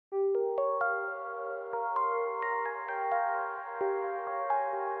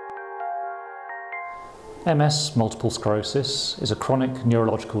MS, multiple sclerosis, is a chronic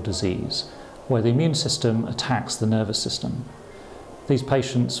neurological disease where the immune system attacks the nervous system. These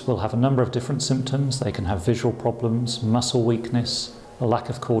patients will have a number of different symptoms. They can have visual problems, muscle weakness, a lack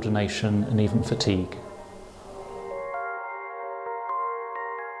of coordination, and even fatigue.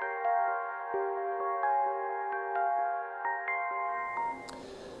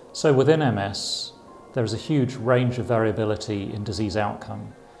 So within MS, there is a huge range of variability in disease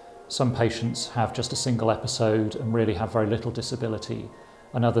outcome. Some patients have just a single episode and really have very little disability,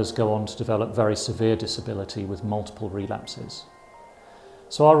 and others go on to develop very severe disability with multiple relapses.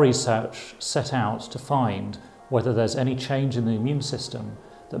 So our research set out to find whether there's any change in the immune system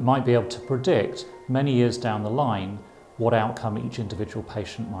that might be able to predict many years down the line what outcome each individual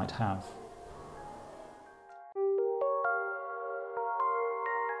patient might have.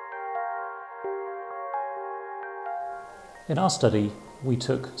 In our study, we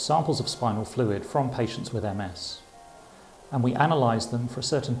took samples of spinal fluid from patients with MS, and we analysed them for a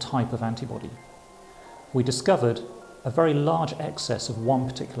certain type of antibody. We discovered a very large excess of one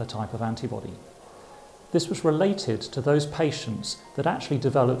particular type of antibody. This was related to those patients that actually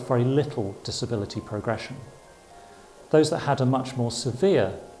developed very little disability progression. Those that had a much more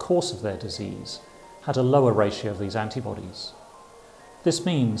severe course of their disease had a lower ratio of these antibodies. This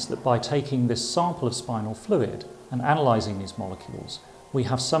means that by taking this sample of spinal fluid and analysing these molecules, we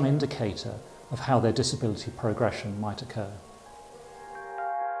have some indicator of how their disability progression might occur.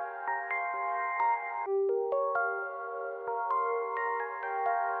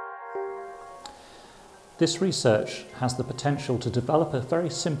 This research has the potential to develop a very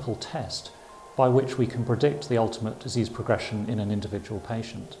simple test by which we can predict the ultimate disease progression in an individual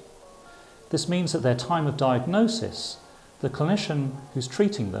patient. This means at their time of diagnosis, the clinician who's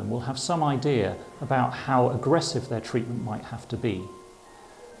treating them will have some idea about how aggressive their treatment might have to be.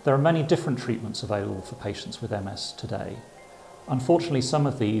 There are many different treatments available for patients with MS today. Unfortunately, some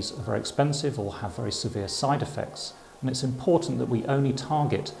of these are very expensive or have very severe side effects, and it's important that we only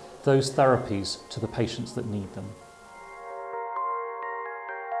target those therapies to the patients that need them.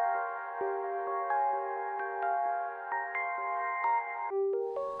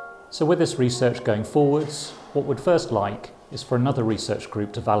 So with this research going forwards, what we'd first like is for another research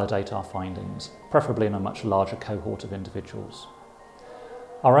group to validate our findings, preferably in a much larger cohort of individuals.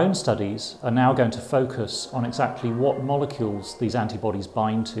 Our own studies are now going to focus on exactly what molecules these antibodies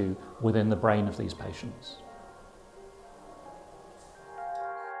bind to within the brain of these patients.